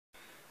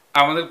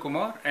I'm Anil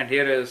Kumar, and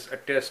here is a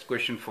test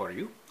question for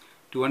you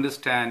to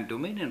understand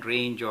domain and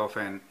range of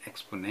an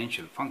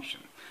exponential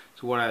function.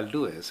 So what I'll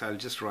do is I'll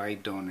just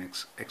write down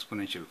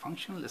exponential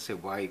function. Let's say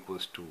y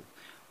equals to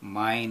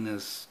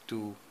minus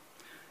 2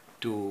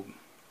 to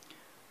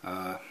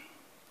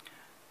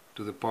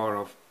to the power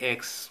of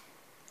x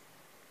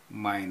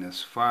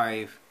minus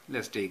 5.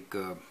 Let's take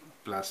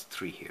plus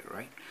 3 here,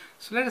 right?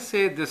 So let us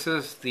say this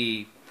is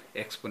the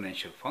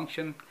exponential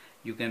function.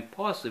 You can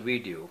pause the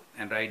video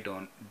and write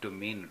down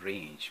domain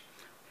range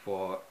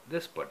for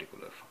this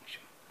particular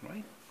function,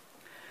 right?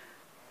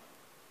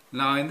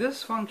 Now in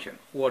this function,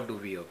 what do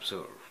we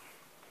observe?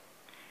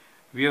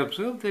 We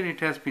observe that it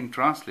has been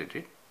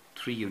translated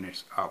 3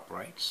 units up,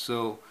 right?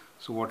 So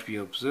what we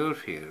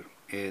observe here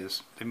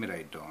is, let me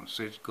write down,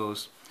 so it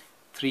goes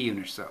 3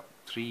 units up,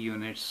 3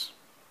 units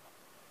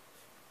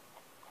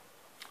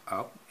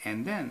up,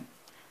 and then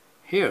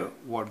here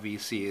what we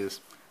see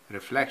is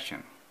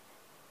reflection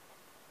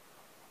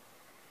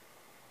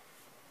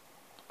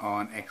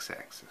on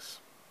x-axis.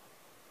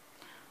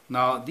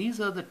 Now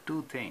these are the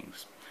two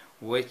things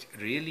which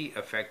really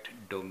affect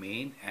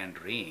domain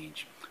and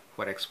range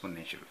for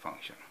exponential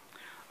function.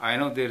 I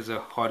know there is a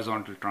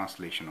horizontal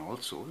translation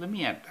also. Let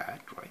me add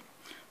that, right?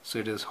 So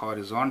it is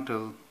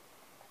horizontal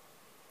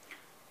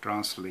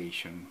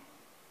translation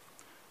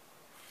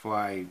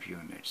 5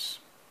 units,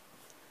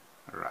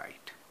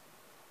 right?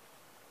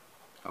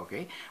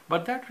 Okay,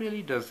 but that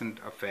really doesn't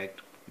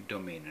affect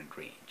domain and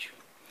range.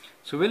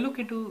 So we'll look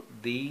into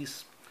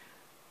these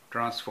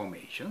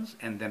transformations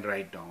and then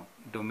write down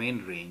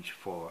domain range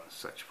for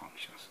such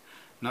functions.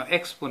 Now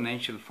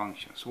exponential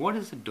functions, what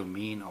is the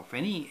domain of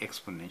any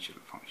exponential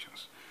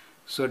functions?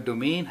 So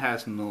domain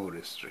has no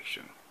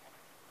restriction.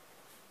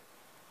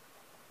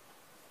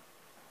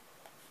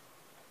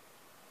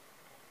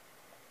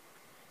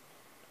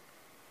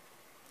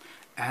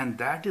 And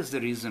that is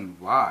the reason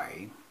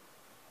why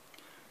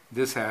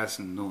this has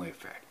no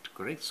effect,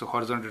 correct? So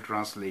horizontal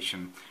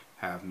translation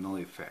have no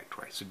effect,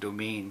 right? So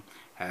domain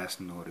has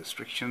no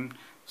restriction.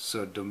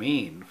 So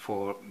domain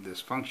for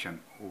this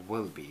function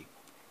will be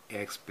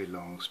x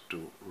belongs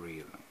to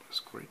real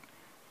numbers, correct?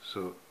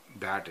 So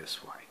that is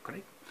why,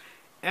 correct?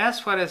 As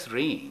far as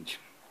range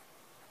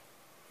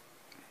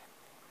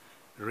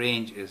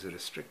is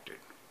restricted.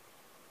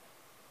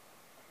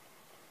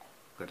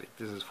 Correct.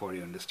 This is for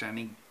your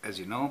understanding. As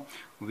you know,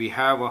 we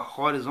have a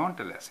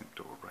horizontal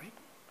asymptote, right?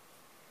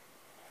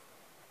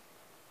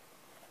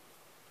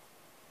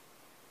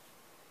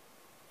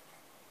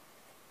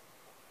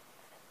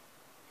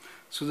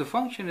 So the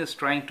function is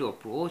trying to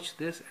approach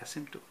this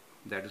asymptote.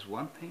 That is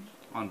one thing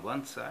on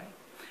one side.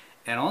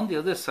 And on the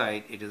other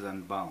side, it is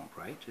unbound,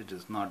 right? It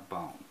is not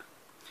bound.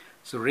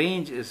 So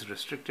range is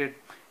restricted.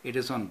 It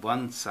is on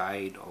one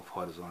side of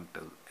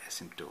horizontal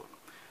asymptote.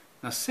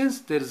 Now since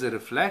there is a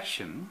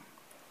reflection,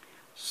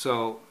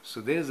 so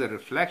there is a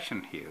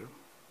reflection here,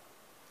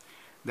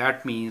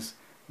 that means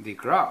the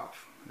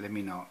graph, let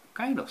me now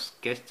kind of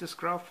sketch this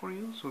graph for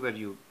you so that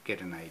you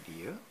get an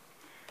idea.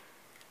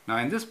 Now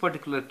in this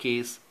particular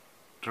case,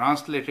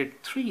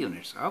 translated 3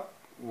 units up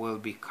will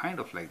be kind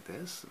of like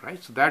this,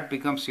 right? So that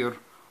becomes your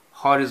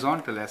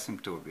horizontal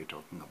asymptote we're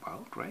talking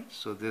about, right?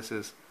 So this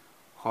is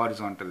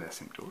horizontal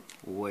asymptote,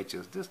 which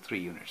is this 3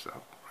 units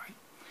up, right?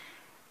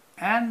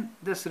 And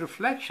this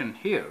reflection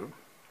here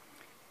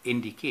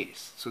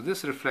indicates, so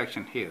this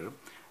reflection here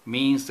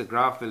means the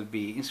graph will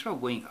be, instead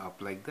of going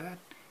up like that,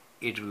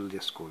 it will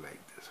just go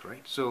like this,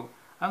 right? So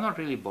I'm not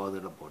really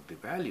bothered about the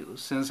values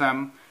since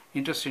I'm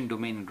interested in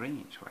domain and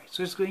range, right?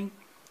 So it's going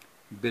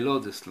below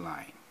this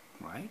line,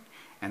 right?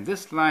 And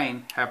this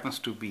line happens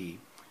to be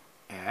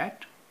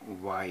at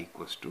y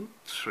equals to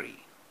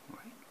 3,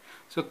 right?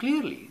 So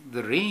clearly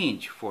the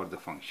range for the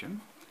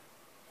function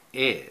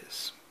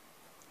is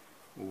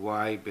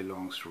y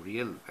belongs to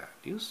real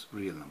values,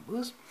 real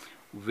numbers,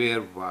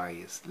 where y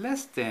is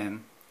less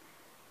than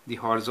the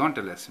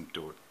horizontal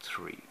asymptote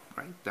 3,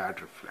 right?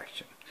 That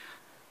reflection.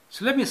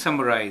 So let me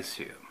summarize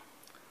here.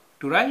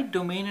 To write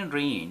domain and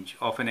range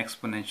of an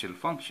exponential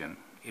function,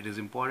 it is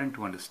important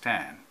to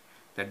understand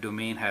that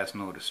domain has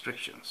no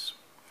restrictions,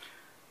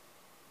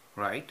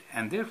 right?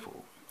 And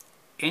therefore,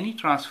 any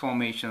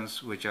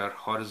transformations which are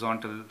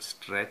horizontal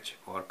stretch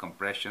or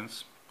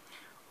compressions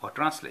or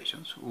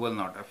translations will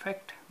not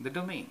affect the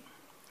domain.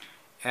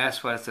 As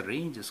far as the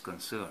range is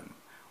concerned,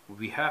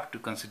 we have to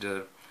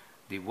consider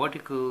the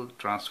vertical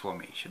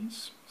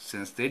transformations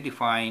since they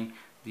define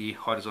the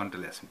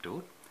horizontal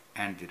asymptote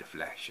and the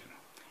reflection.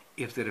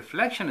 If the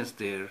reflection is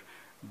there,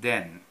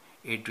 then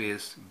it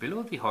is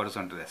below the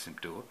horizontal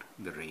asymptote,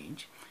 the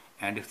range,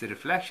 and if the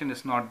reflection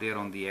is not there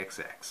on the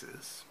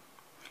x-axis,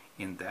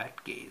 in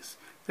that case,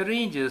 the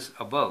range is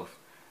above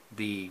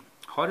the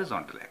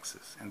horizontal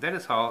axis, and that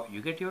is how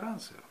you get your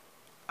answer.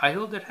 I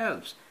hope that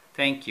helps.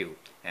 Thank you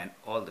and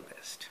all the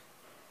best.